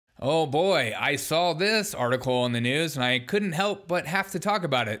Oh boy, I saw this article in the news and I couldn't help but have to talk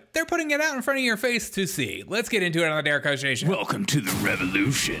about it. They're putting it out in front of your face to see. Let's get into it on the Derek O'Shea Show. Welcome to the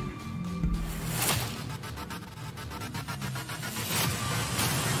revolution.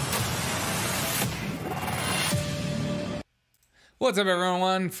 What's up,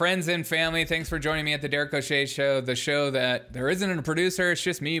 everyone? Friends and family, thanks for joining me at the Derek O'Shea Show, the show that there isn't a producer, it's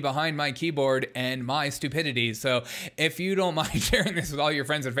just me behind my keyboard and my stupidity. So if you don't mind sharing this with all your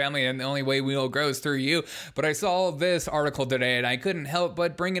friends and family, and the only way we'll grow is through you. But I saw this article today and I couldn't help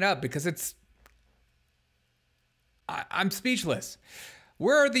but bring it up because I'm speechless.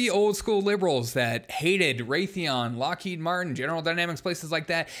 Where are the old school liberals that hated Raytheon, Lockheed Martin, General Dynamics, places like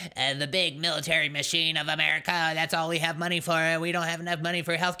that? The big military machine of America. That's all we have money for. We don't have enough money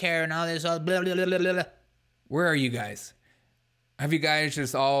for healthcare and all this. Blah, blah, blah, blah, blah. Where are you guys? Have you guys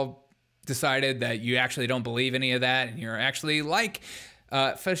just all decided that you actually don't believe any of that and you're actually like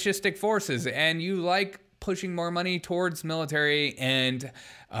fascistic forces and you like pushing more money towards military and,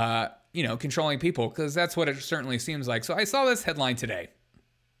 controlling people? Because that's what it certainly seems like. So I saw this headline today.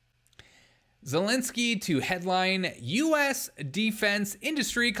 Zelensky to headline U.S. Defense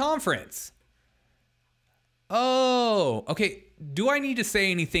Industry Conference. Oh, okay. Do I need to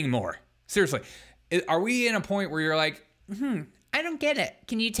say anything more? Seriously, are we in a point where you're like, I don't get it.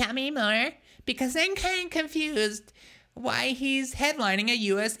 Can you tell me more? Because I'm kind of confused why he's headlining a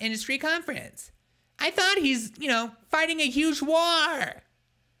U.S. industry conference. I thought he's, fighting a huge war.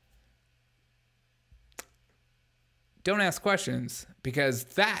 Don't ask questions, because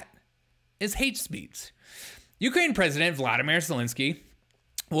that is hate speech. Ukraine President Vladimir Zelensky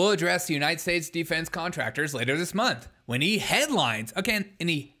will address the United States defense contractors later this month when he headlines,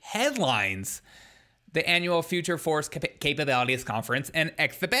 the annual Future Force Capabilities Conference and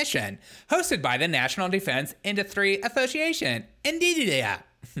Exhibition hosted by the National Defense Industry Association. Indeed.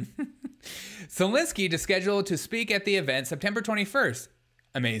 Zelensky is scheduled to speak at the event September 21st.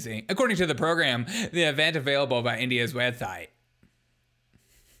 Amazing. According to the program, the event available by India's website.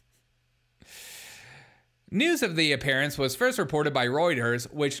 News of the appearance was first reported by Reuters,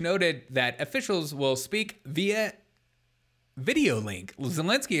 which noted that officials will speak via video link.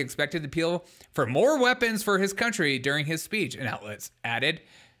 Zelensky expected to appeal for more weapons for his country during his speech, and outlets added,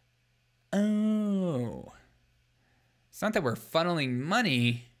 it's not that we're funneling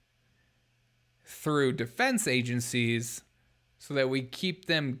money through defense agencies so that we keep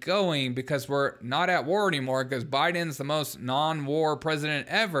them going because we're not at war anymore because Biden's the most non-war president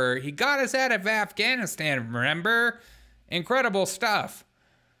ever. He got us out of Afghanistan, remember? Incredible stuff.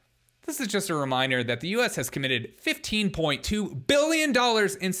 This is just a reminder that the U.S. has committed $15.2 billion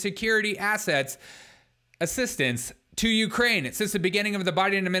in security assets assistance to Ukraine since the beginning of the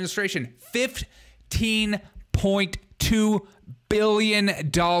Biden administration. $15.2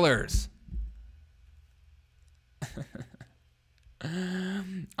 billion.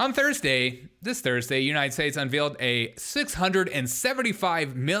 On this Thursday, United States unveiled a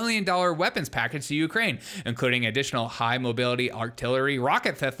 $675 million weapons package to Ukraine, including additional high-mobility artillery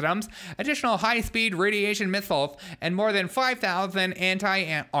rocket systems, additional high-speed radiation missiles, and more than 5,000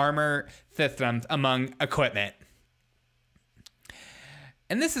 anti-armor systems among equipment.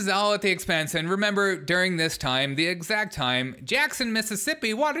 And this is all at the expense, and remember, during this time, the exact time, Jackson,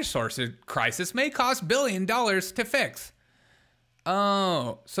 Mississippi water source crisis may cost $1 billion to fix.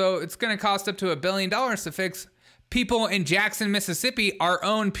 Oh, so it's going to cost up to $1 billion to fix people in Jackson, Mississippi, our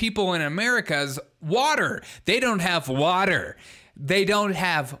own people in America's water. They don't have water. They don't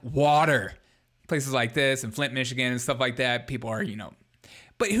have water. Places like this in Flint, Michigan and stuff like that, people are,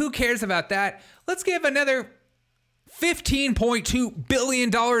 But who cares about that? Let's give another $15.2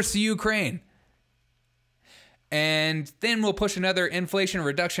 billion to Ukraine. And then we'll push another Inflation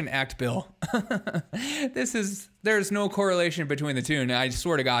Reduction Act bill. There's no correlation between the two. And I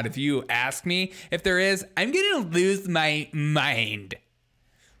swear to God, if you ask me if there is, I'm going to lose my mind.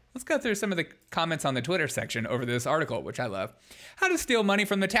 Let's go through some of the comments on the Twitter section over this article, which I love. How to steal money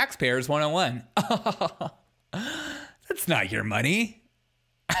from the taxpayers 101. That's not your money.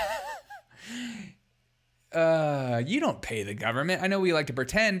 You don't pay the government. I know we like to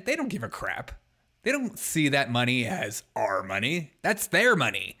pretend. They don't give a crap. They don't see that money as our money. That's their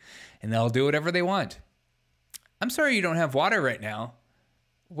money. And they'll do whatever they want. I'm sorry you don't have water right now.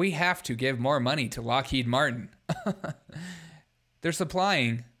 We have to give more money to Lockheed Martin. They're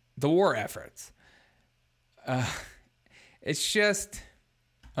supplying the war efforts. It's just...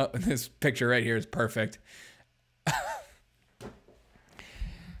 Oh, this picture right here is perfect.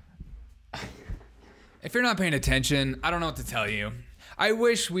 If you're not paying attention, I don't know what to tell you. I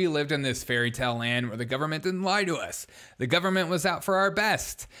wish we lived in this fairy tale land where the government didn't lie to us. The government was out for our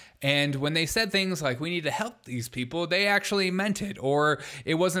best. And when they said things like, we need to help these people, they actually meant it. Or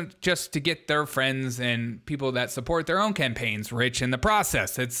it wasn't just to get their friends and people that support their own campaigns rich in the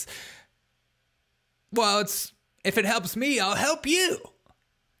process. It's if it helps me, I'll help you.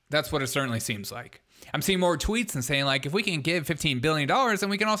 That's what it certainly seems like. I'm seeing more tweets and saying, like, if we can give $15 billion, then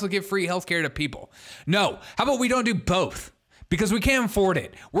we can also give free healthcare to people. No, how about we don't do both? Because we can't afford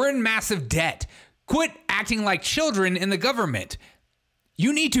it. We're in massive debt. Quit acting like children in the government.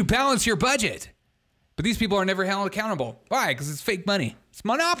 You need to balance your budget. But these people are never held accountable. Why? Because it's fake money. It's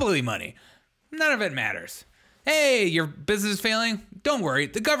monopoly money. None of it matters. Hey, your business is failing? Don't worry.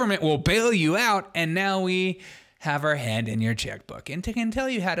 The government will bail you out. And now we have our hand in your checkbook and can tell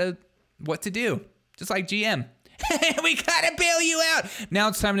you what to do. Just like GM. We gotta bail you out. Now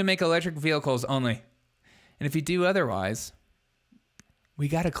it's time to make electric vehicles only. And if you do otherwise, we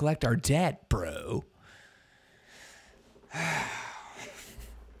gotta collect our debt, bro.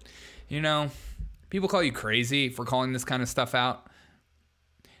 You know, people call you crazy for calling this kind of stuff out.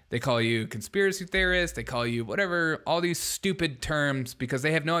 They call you conspiracy theorist. They call you whatever, all these stupid terms because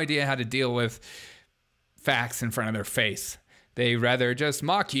they have no idea how to deal with facts in front of their face. They rather just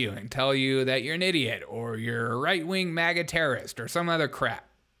mock you and tell you that you're an idiot or you're a right-wing MAGA terrorist or some other crap.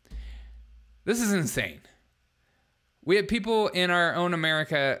 This is insane. We have people in our own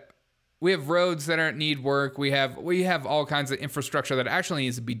America. We have roads that need work. We have all kinds of infrastructure that actually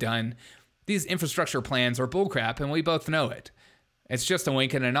needs to be done. These infrastructure plans are bullcrap, and we both know it. It's just a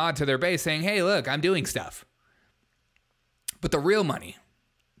wink and a nod to their base saying, hey, look, I'm doing stuff. But the real money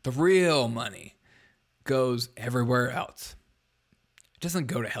goes everywhere else. It doesn't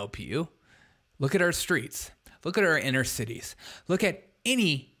go to help you. Look at our streets. Look at our inner cities. Look at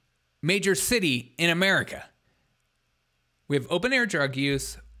any major city in America. We have open air drug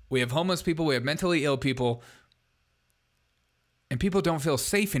use. We have homeless people. We have mentally ill people. And people don't feel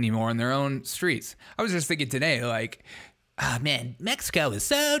safe anymore in their own streets. I was just thinking today, like, oh man, Mexico is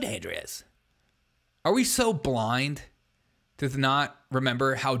so dangerous. Are we so blind to not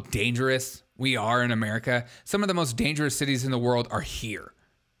remember how dangerous we are in America? Some of the most dangerous cities in the world are here.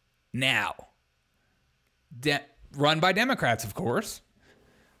 Now. Run by Democrats, of course.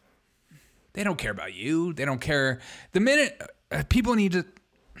 They don't care about you. They don't care. The minute people need to...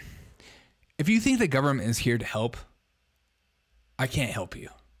 If you think the government is here to help, I can't help you.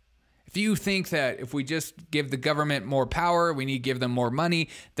 If you think that if we just give the government more power, we need to give them more money,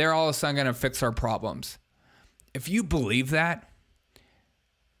 they're all of a sudden going to fix our problems. If you believe that,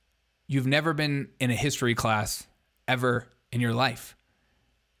 you've never been in a history class ever in your life.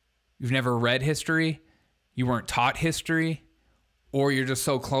 You've never read history, you weren't taught history, or you're just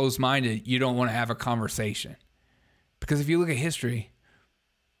so closed-minded you don't want to have a conversation. Because if you look at history,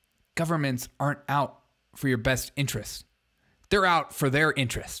 governments aren't out for your best interest. They're out for their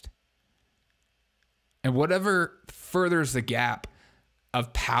interest. And whatever furthers the gap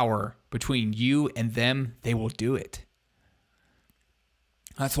of power between you and them, they will do it.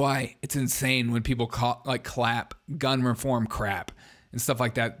 That's why it's insane when people clap gun reform crap and stuff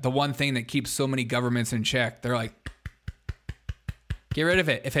like that. The one thing that keeps so many governments in check, they're like, get rid of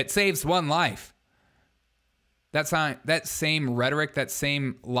it. If it saves one life. That's not, that same rhetoric, that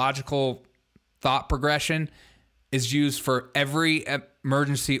same logical thought progression is used for every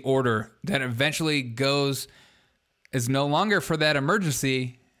emergency order that eventually is no longer for that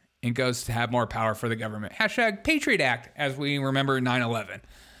emergency and goes to have more power for the government. Hashtag Patriot Act, as we remember 9/11.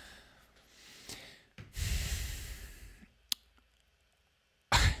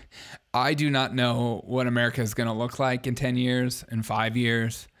 I do not know what America is going to look like in 10 years, in 5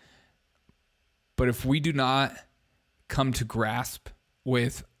 years. But if we do not come to grasp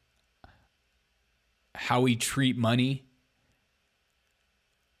with how we treat money,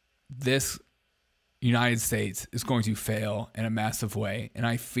 this United States is going to fail in a massive way. And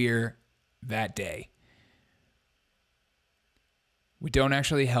I fear that day. We don't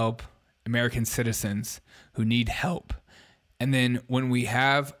actually help American citizens who need help. And then when we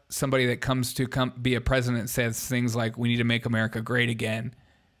have somebody that comes to be a president says things like, we need to make America great again,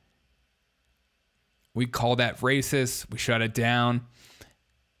 we call that racist. We shut it down.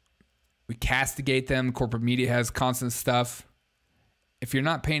 We castigate them. Corporate media has constant stuff. If you're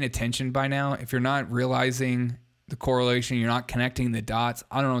not paying attention by now, if you're not realizing the correlation, you're not connecting the dots,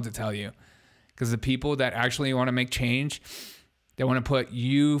 I don't know what to tell you. Because the people that actually want to make change, they want to put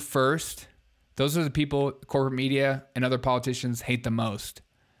you first. Those are the people corporate media and other politicians hate the most.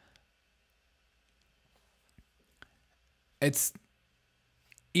 It's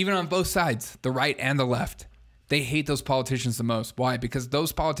even on both sides, the right and the left. They hate those politicians the most. Why? Because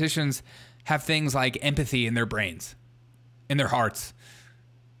those politicians have things like empathy in their brains, in their hearts.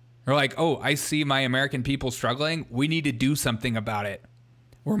 They're like, oh, I see my American people struggling. We need to do something about it.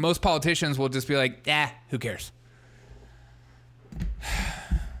 Where most politicians will just be like, who cares?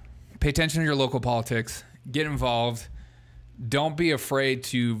 Pay attention to your local politics. Get involved. Don't be afraid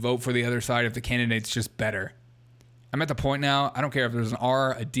to vote for the other side if the candidate's just better. I'm at the point now, I don't care if there's an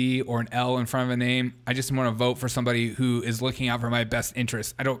R, a D, or an L in front of a name. I just want to vote for somebody who is looking out for my best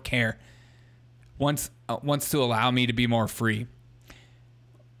interests. I don't care. Wants to allow me to be more free.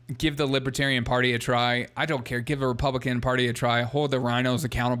 Give the Libertarian Party a try. I don't care. Give the Republican Party a try. Hold the rhinos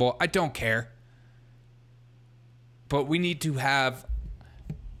accountable. I don't care. But we need to have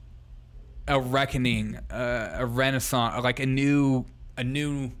a reckoning, a renaissance, like a new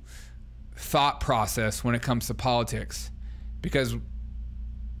thought process when it comes to politics, because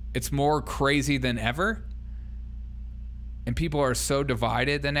it's more crazy than ever. And people are so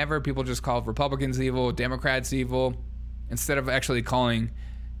divided than ever. People just call Republicans evil, Democrats evil, instead of actually calling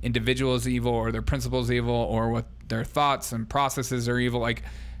individuals evil or their principles evil or what their thoughts and processes are evil. Like,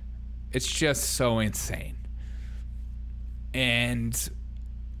 it's just so insane. And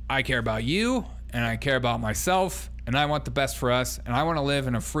I care about you, and I care about myself, and I want the best for us, and I want to live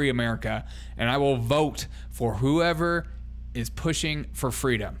in a free America, and I will vote for whoever is pushing for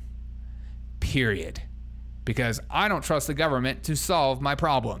freedom. Period. Because I don't trust the government to solve my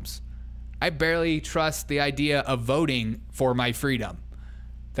problems. I barely trust the idea of voting for my freedom.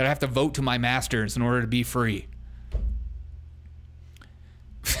 That I have to vote to my masters in order to be free.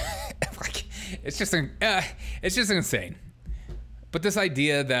 It's just insane. But this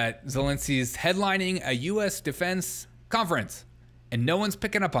idea that Zelensky's headlining a U.S. defense conference and no one's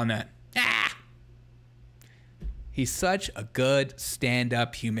picking up on that. He's such a good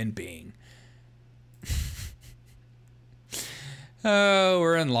stand-up human being. Oh,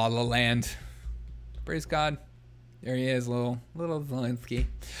 we're in La La Land. Praise God. There he is, little Zelensky.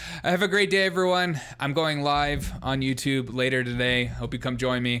 Have a great day, everyone. I'm going live on YouTube later today. Hope you come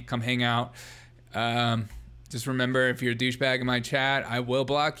join me. Come hang out. Just remember, if you're a douchebag in my chat, I will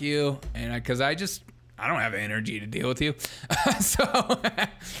block you. And because I don't have energy to deal with you.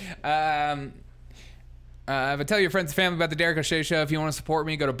 But tell your friends and family about the Derek O'Shea Show. If you want to support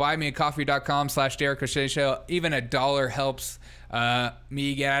me, go to buymeacoffee.com/Derek O'Shea Show. Even $1 helps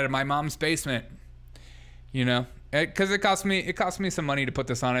me get out of my mom's basement. You know, because it cost me some money to put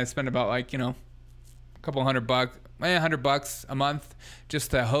this on. I spend about a couple $100, $100 a month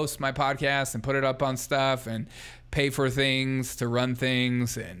just to host my podcast and put it up on stuff and pay for things to run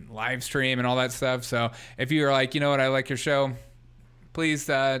things and live stream and all that stuff. So if you're like, you know what, I like your show, please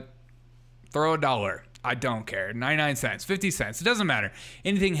throw $1. I don't care. 99 cents, 50 cents. It doesn't matter.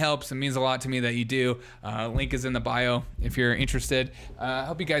 Anything helps. It means a lot to me that you do. Link is in the bio if you're interested.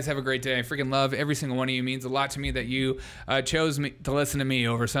 Hope you guys have a great day. I freaking love every single one of you. It means a lot to me that you chose me to listen to me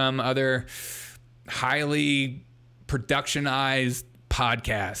over some other highly productionized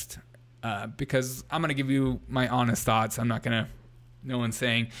podcast. Because I'm going to give you my honest thoughts. I'm not going to, no one's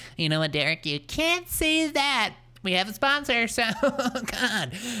saying, you know what, Derek, you can't say that. We have a sponsor, so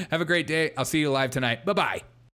God. Have a great day. I'll see you live tonight. Bye-bye.